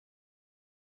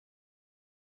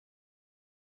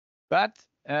 But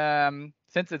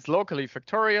since it's locally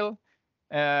factorial,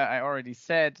 I already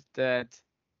said that,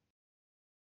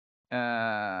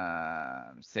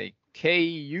 say,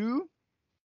 KU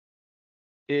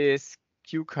is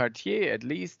Q Cartier, at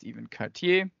least, even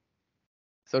Cartier.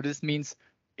 So this means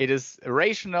it is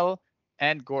rational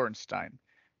and Gorenstein.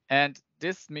 And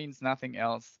this means nothing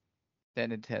else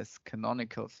than it has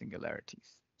canonical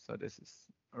singularities. So this is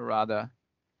a rather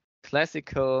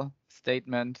classical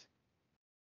statement.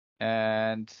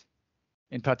 And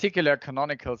in particular,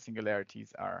 canonical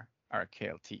singularities are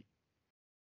KLT.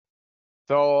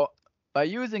 So by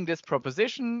using this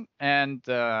proposition and,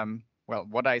 well,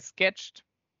 what I sketched,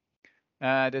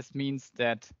 this means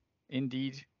that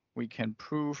indeed we can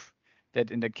prove that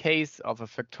in the case of a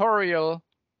factorial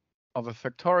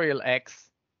X,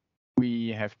 we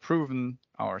have proven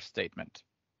our statement.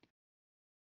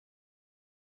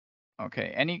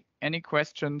 Okay, any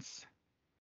questions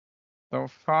so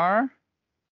far?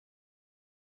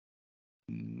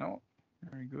 No,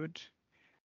 very good.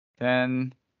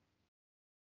 Then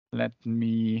let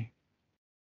me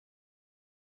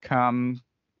come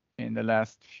in the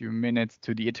last few minutes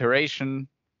to the iteration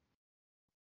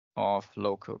of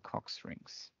local Cox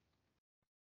rings,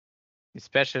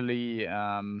 especially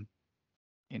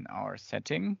in our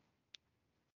setting.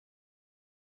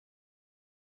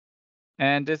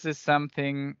 And this is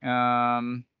something,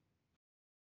 so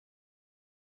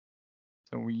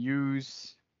we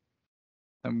use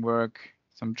some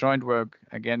joint work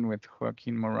again with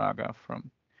Joaquin Moraga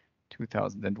from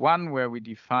 2001, where we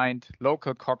defined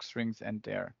local Cox rings and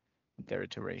their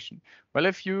iteration. Well,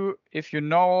 if you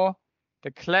know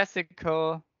the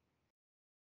classical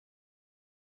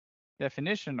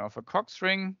definition of a Cox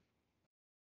ring,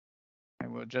 I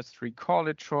will just recall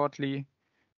it shortly.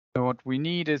 So what we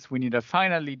need is we need a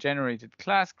finally generated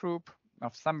class group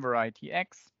of some variety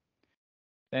X.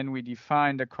 Then we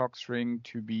define the Cox ring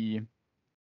to be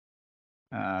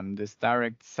this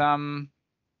direct sum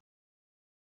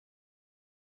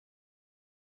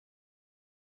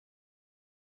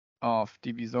of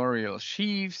divisorial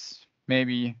sheaves.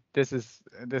 Maybe this is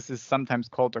sometimes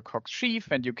called a Cox sheaf,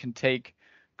 and you can take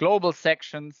global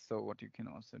sections. So what you can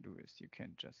also do is you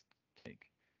can just take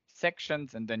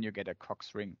sections and then you get a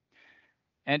Cox ring.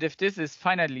 And if this is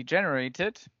finitely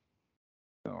generated,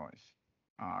 so if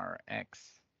Rx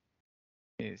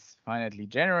is finitely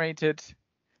generated,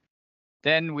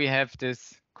 then we have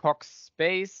this Cox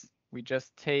space. We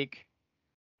just take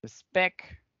the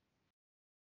spec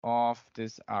of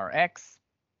this Rx.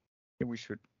 Here we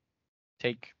should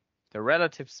take the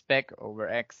relative spec over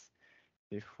X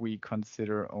if we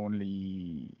consider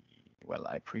only, well,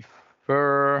 I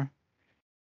prefer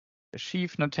the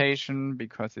sheaf notation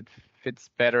because it fits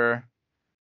better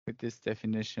with this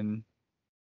definition.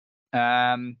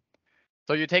 So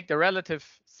you take the relative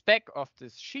spec of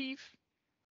this sheaf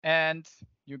and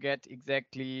you get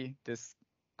exactly this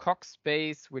Cox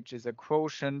space, which is a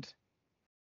quotient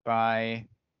by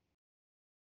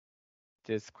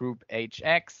this group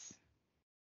HX.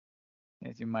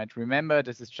 As you might remember,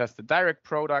 this is just the direct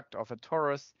product of a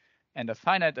torus and a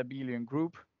finite abelian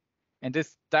group. And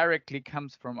this directly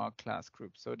comes from our class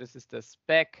group. So this is the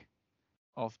spec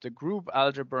of the group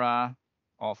algebra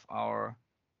of our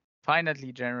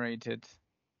finitely generated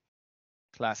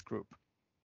class group.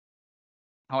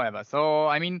 However, so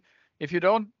I mean, if you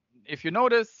don't if you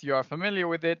notice, you are familiar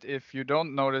with it. If you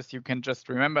don't notice, you can just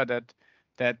remember that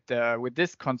with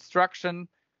this construction,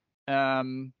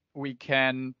 we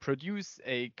can produce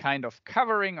a kind of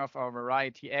covering of our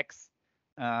variety X,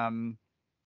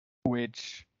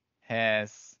 which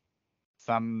has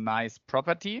some nice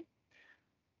property.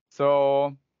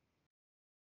 So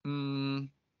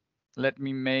let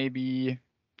me maybe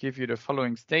give you the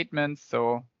following statements.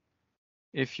 So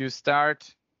if you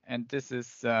start, and this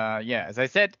is, as I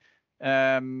said,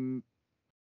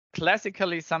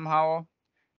 classically somehow,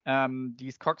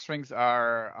 these Cox rings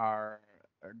are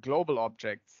global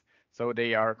objects. So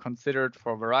they are considered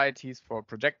for varieties, for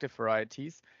projective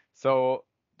varieties. So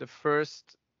the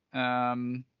first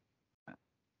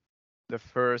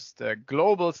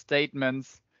global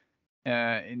statements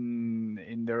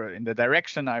in the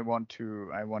direction I want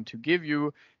to give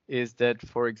you is that,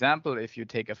 for example, if you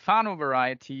take a Fano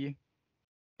variety,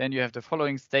 then you have the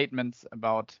following statements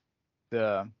about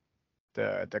the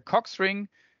Cox ring.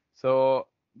 So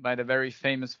by the very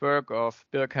famous work of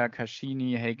Birka,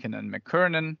 Cascini, Haken, and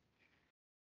McKernan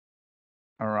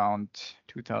around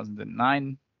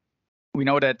 2009, we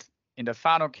know that in the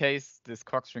Fano case, this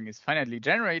Cox ring is finitely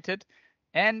generated,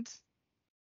 and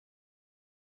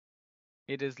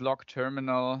it is log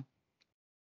terminal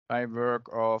by work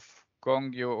of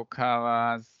Gongyo,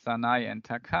 Okawa, Sanai, and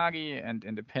Takagi, and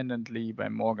independently by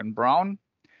Morgan Braun.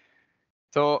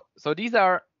 So these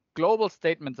are global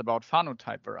statements about Fano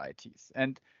type varieties.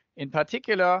 And in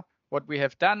particular, what we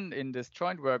have done in this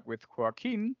joint work with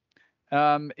Joaquin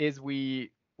is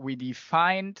we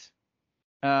defined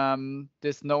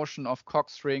this notion of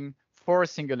Cox ring for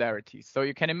singularities. So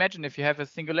you can imagine if you have a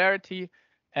singularity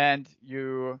and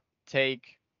you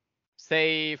take,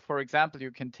 say, for example,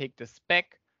 you can take the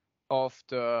spec of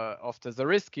the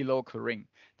Zariski local ring.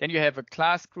 Then you have a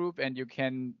class group, and you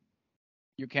can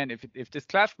if this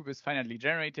class group is finitely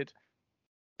generated,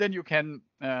 then you can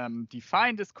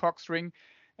define this Cox ring,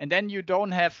 and then you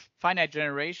don't have finite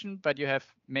generation, but you have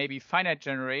maybe finite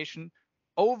generation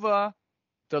over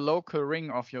the local ring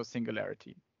of your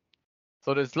singularity.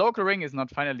 So this local ring is not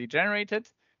finitely generated,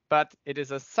 but it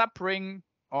is a subring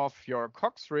of your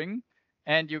Cox ring,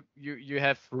 and you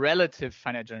have relative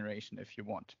finite generation if you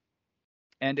want.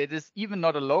 And it is even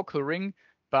not a local ring,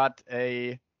 but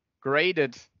a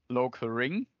graded local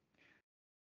ring.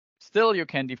 Still, you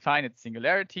can define its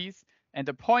singularities. And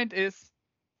the point is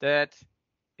that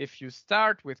if you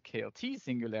start with KLT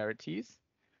singularities,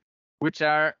 which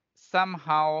are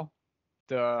somehow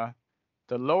the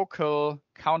local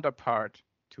counterpart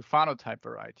to Fano type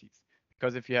varieties,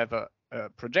 because if you have a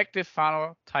projective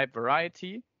Fano type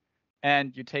variety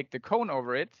and you take the cone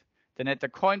over it, then at the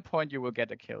coin point you will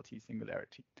get a KLT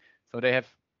singularity. So they have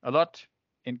a lot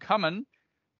in common.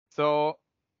 So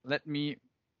let me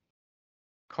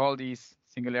call these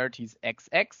singularities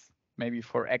XX. Maybe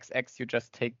for XX you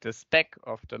just take the spec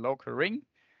of the local ring.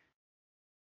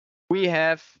 We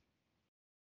have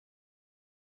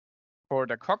for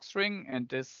the Cox ring, and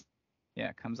this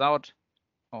comes out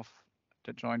of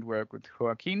the joint work with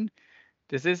Joaquin.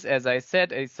 This is, as I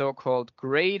said, a so-called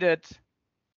graded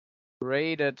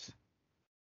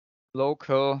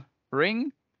local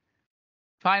ring,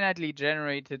 finitely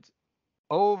generated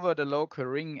over the local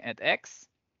ring at X.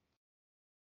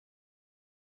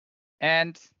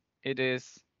 And it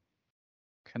is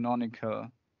canonical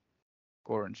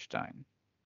Gorenstein.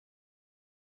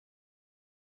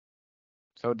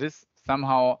 So this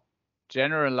somehow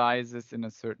generalizes in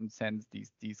a certain sense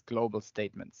these global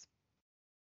statements.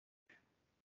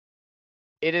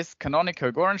 It is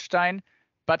canonical Gorenstein,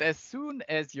 but as soon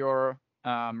as your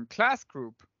class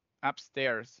group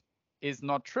upstairs is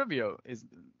not trivial,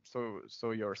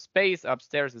 so your space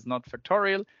upstairs is not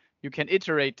factorial, you can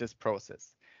iterate this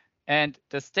process. And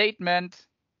the statement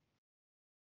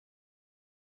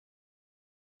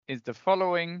is the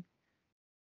following.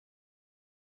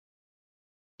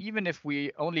 Even if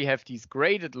we only have these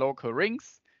graded local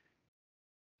rings,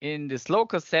 in this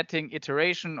local setting,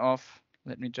 iteration of,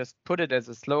 let me just put it as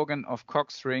a slogan, of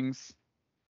Cox rings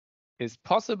is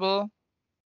possible.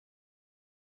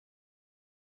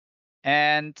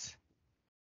 And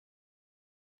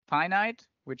finite,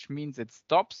 which means it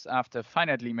stops after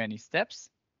finitely many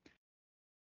steps,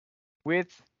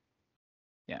 with,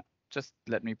 just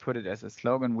let me put it as a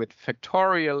slogan, with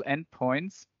factorial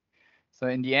endpoints. So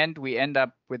in the end, we end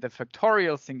up with a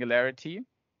factorial singularity.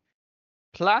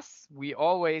 Plus, we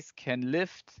always can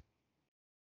lift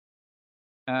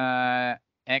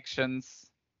actions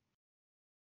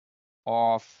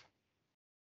of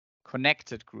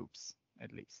connected groups,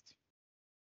 at least.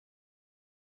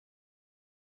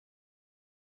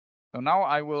 So now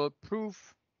I will prove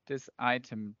this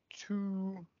item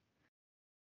 2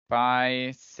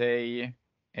 by, say,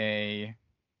 a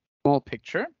small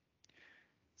picture.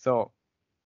 So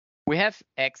we have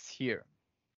X here.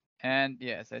 And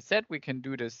yeah, as I said, we can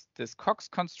do this Cox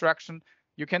construction.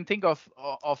 You can think of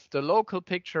the local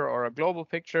picture or a global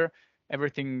picture.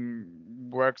 Everything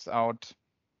works out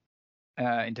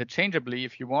interchangeably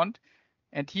if you want.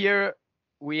 And here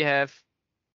we have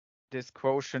this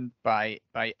quotient by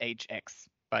hx,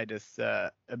 by this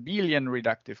abelian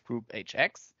reductive group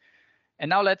hx. And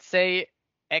now let's say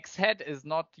x hat is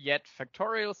not yet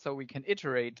factorial, so we can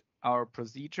iterate our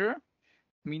procedure.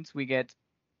 It means we get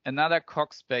another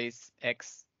Cox space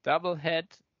x double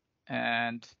hat,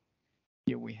 and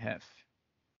here we have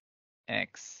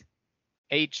x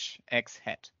h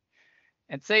hat.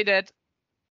 And say that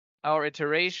our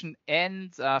iteration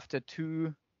ends after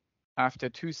two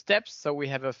steps, so we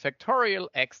have a factorial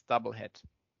x double hat.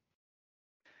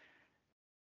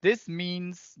 This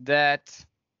means that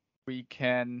we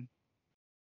can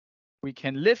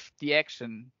lift the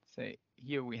action. Say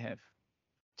here we have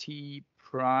t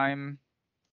prime,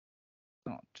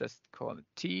 no, just call it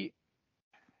t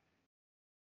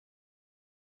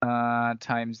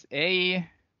times a,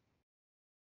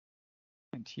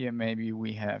 and here maybe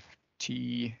we have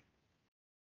t2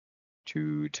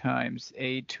 times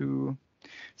a2.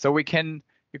 So you can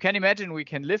imagine we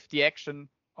can lift the action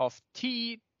of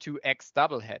t to x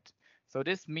double hat. So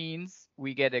this means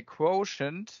we get a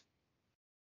quotient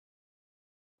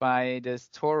by this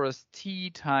torus t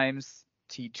times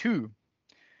t2.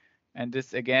 And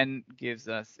this again gives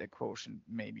us a quotient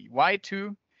maybe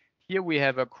y2. Here we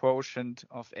have a quotient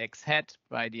of x hat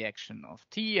by the action of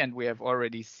t, and we have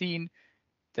already seen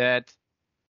that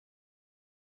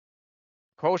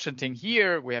quotienting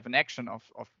here, we have an action of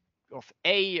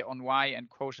a on y, and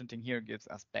quotienting here gives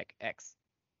us back x.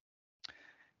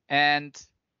 And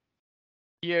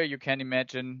here you can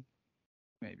imagine,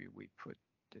 maybe we put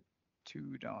the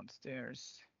 2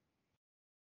 downstairs.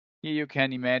 Here you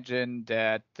can imagine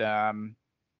that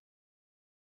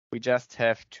we just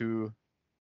have to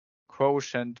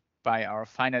quotient by our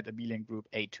finite abelian group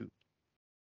A2.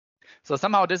 So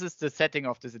somehow this is the setting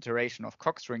of this iteration of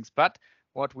Cox strings, but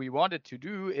what we wanted to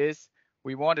do is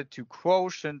we wanted to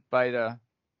quotient by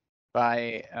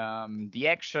the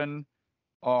action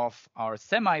of our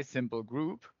semi-simple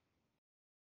group,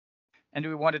 and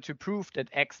we wanted to prove that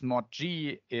x mod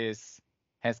g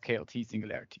has KLT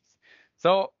singularities.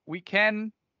 So we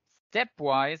can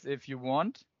stepwise, if you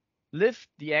want, lift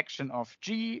the action of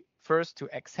g first to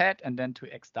x hat and then to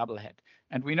x double hat.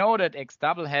 And we know that x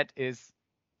double hat is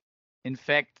in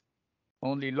fact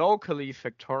only locally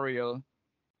factorial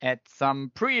at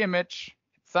some pre-image,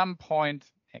 at some point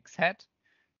x hat.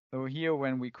 So here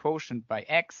when we quotient by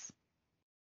x,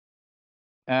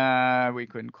 we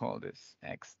can call this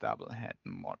x double hat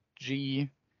mod g.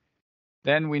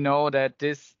 Then we know that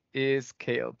this is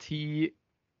KLT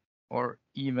or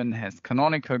even has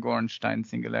canonical Gorenstein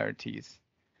singularities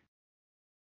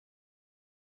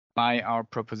by our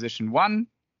proposition 1.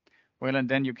 Well, and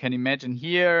then you can imagine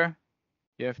here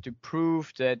you have to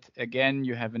prove that again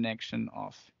you have an action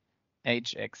of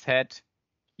hx hat.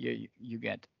 Here you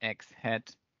get x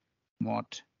hat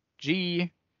mod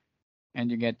g, and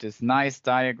you get this nice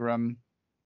diagram.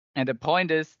 And the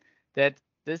point is that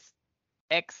this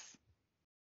x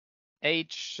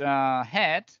h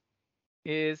hat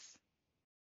is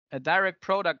a direct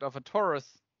product of a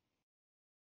torus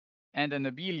and an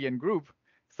abelian group.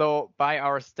 So by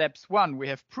our steps 1, we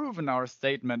have proven our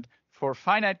statement for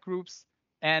finite groups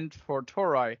and for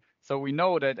tori. So we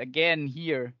know that again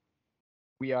here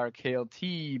we are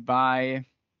KLT by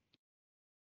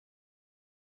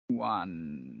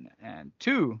 1 and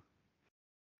 2.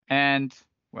 And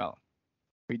well,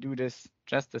 we do this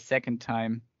just a second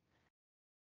time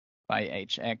by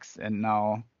hx, and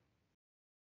now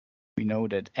we know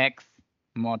that x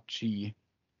mod g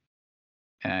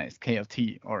is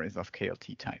KLT or is of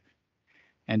KLT type.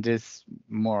 And this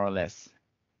more or less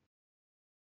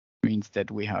means that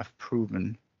we have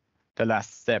proven the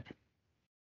last step.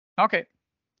 Okay.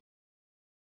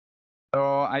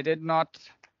 So I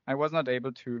was not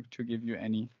able to give you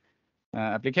any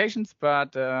applications,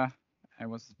 but I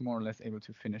was more or less able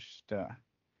to finish the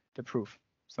proof.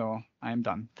 So I'm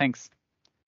done. Thanks.